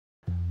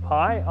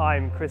Hi,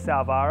 I'm Chris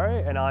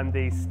Alvaro and I'm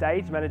the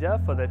stage manager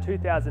for the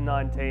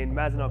 2019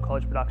 Mazenod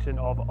College production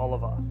of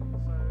Oliver.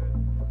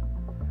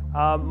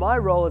 My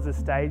role as a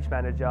stage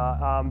manager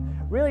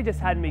really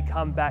just had me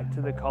come back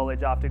to the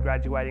college after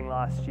graduating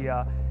last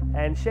year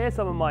and share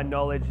some of my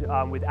knowledge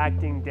with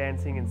acting,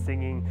 dancing and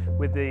singing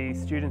with the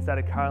students that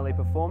are currently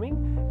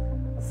performing.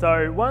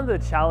 So one of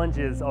the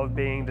challenges of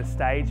being the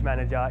stage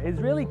manager is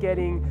really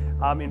getting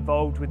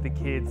involved with the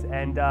kids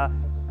and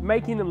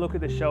making them look at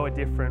the show a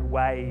different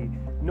way.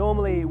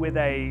 Normally with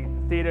a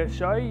theatre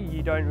show,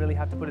 you don't really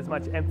have to put as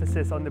much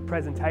emphasis on the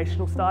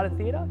presentational style of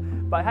theatre,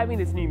 but having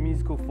this new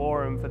musical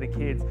forum for the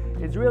kids,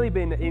 it's really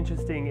been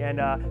interesting and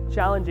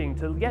challenging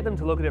to get them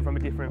to look at it from a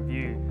different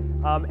view.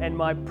 And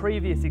my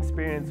previous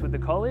experience with the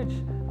college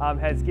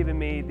has given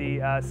me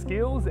the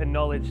skills and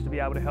knowledge to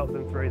be able to help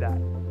them through that.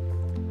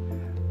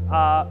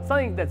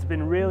 Something that's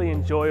been really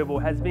enjoyable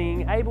has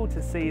been able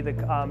to see the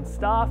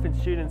staff and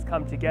students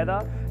come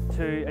together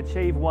to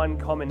achieve one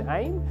common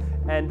aim,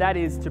 and that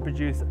is to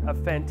produce a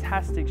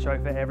fantastic show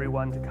for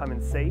everyone to come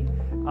and see.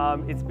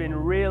 It's been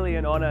really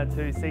an honour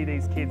to see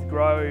these kids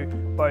grow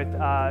both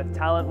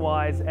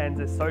talent-wise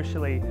and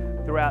socially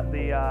throughout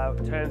the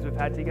terms we've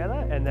had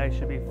together, and they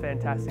should be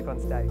fantastic on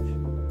stage.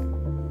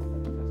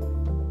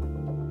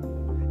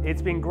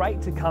 It's been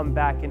great to come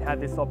back and have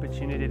this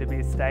opportunity to be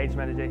a stage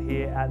manager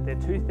here at the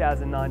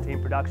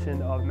 2019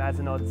 production of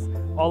Mazenod's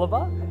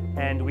Oliver,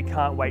 and we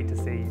can't wait to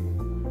see you.